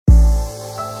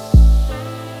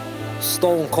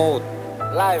StoneCold,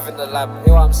 live in the lab, you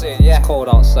know what I'm saying? Yeah. It's cold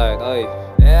outside, oi.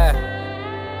 Yeah.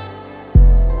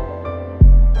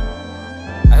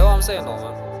 I hear what I'm saying though,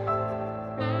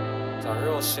 man. It's a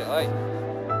real shit, oi.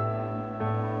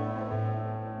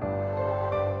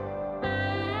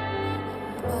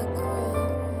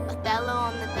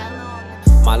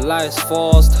 My life's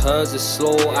fast, hers is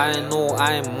slow. I know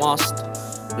I must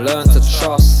learn to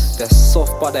trust. They're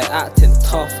soft but they're acting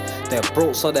tough. They're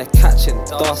broke so they're catching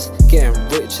dust. Getting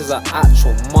rich is an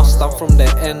actual must. I'm from the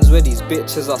ends where these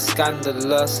bitches are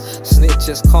scandalous.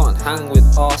 Snitches can't hang with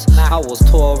us. I was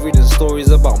taught reading stories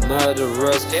about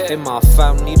murderers. In my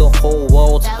family the whole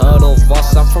world's heard of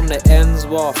us. I'm from the ends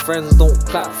where our friends don't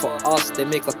clap for us. They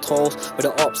make a toast with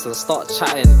the ops and start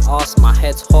chatting us. My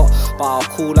head's hot but I'll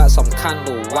cool like some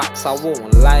candle wax. I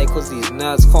won't lie cause these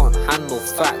nerds can't handle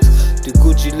facts. Do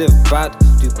good you live bad,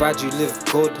 do bad you live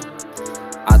good.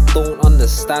 I don't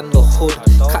understand the hood.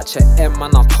 Catch a M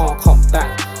and I can't come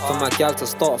back. For my gal to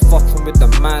start fucking with the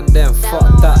man, then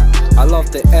fuck that. I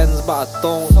love the ends but I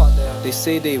don't. They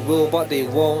say they will but they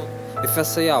won't. If I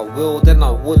say I will then I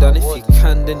would. And if you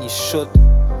can then you should.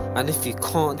 And if you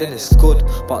can't then it's good.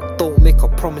 But don't make a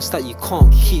promise that you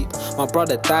can't keep. My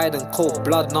brother died in cold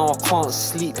blood, now I can't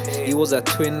sleep. He was a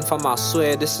twin fam, I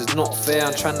swear this is not fair.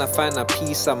 I'm trying to find a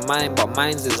peace of mind but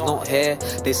mine's is not here.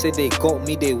 They say they got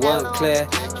me, they weren't clear.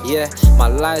 Yeah, my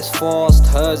life's fast,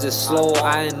 hers is slow.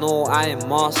 I know I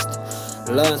must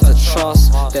learn to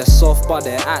trust. They're soft but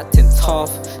they're acting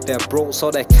tough. They're broke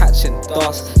so they're catching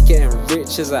dust. Getting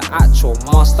rich is an actual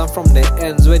must. I'm from the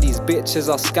ends where these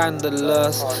bitches are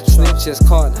scandalous. Snitches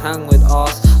can't hang with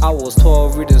us. I was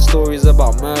taught reading stories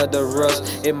about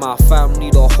murderers. In my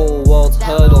family the whole world's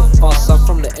heard of us. I'm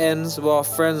from the ends where our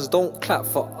friends don't clap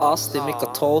for us. They make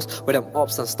a toast with them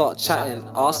ops and start chatting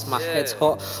us. My head's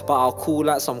hot but I'll cool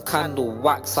like some candle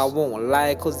wax. I won't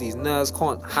lie cause these nerds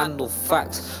can't handle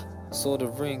facts. Saw the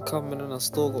rain coming and I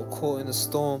still got caught in the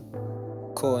storm.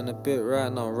 Caught in a bit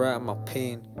right now, right in my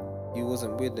pain. You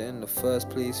wasn't with it in the first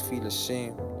place, feel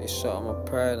ashamed. They shot at my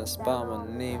pride and spat on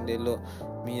my name. They look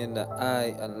me in the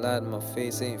eye and lied in my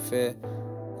face, ain't fair.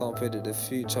 Can't predict the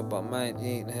future, but mine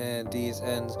ain't here. These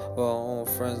ends where our own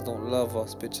friends don't love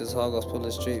us. Bitches hug us, pull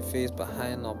a straight face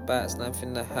behind our backs. Knife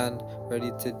in the hand,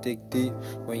 ready to dig deep.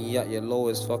 When you at your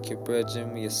lowest, fuck your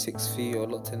brethren with your 6 feet or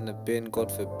locked in the bin,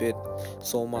 God forbid.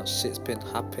 So much shit's been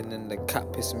happening, the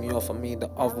cat pissed me off. I made the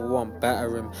other one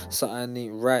batter him. Something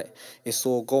ain't right, it's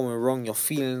all going wrong. You're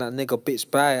feeling that nigga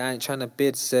bitch bye. I ain't trying to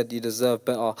bid, said you deserve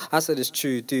better. I said it's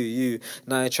true, do you?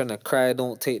 Now you're trying to cry,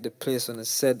 don't take the piss. When I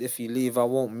said if you leave I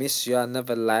won't miss you, I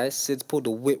never lie. Sid's pulled the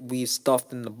whip weave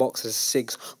stuffed in the box of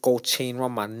cigs. Gold chain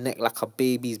round my neck like a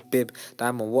baby's bib.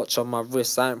 Diamond watch on my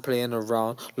wrist, I ain't playing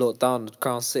around. Look down the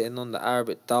crown sitting on the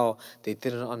Arabic dial. They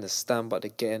didn't understand but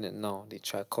they're getting it now. They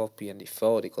try copy and they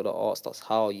failed. They gotta ask us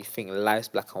how. You think life's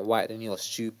black and white then you're a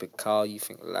stupid cow. You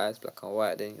think life's black and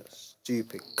white then you're a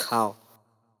stupid cow.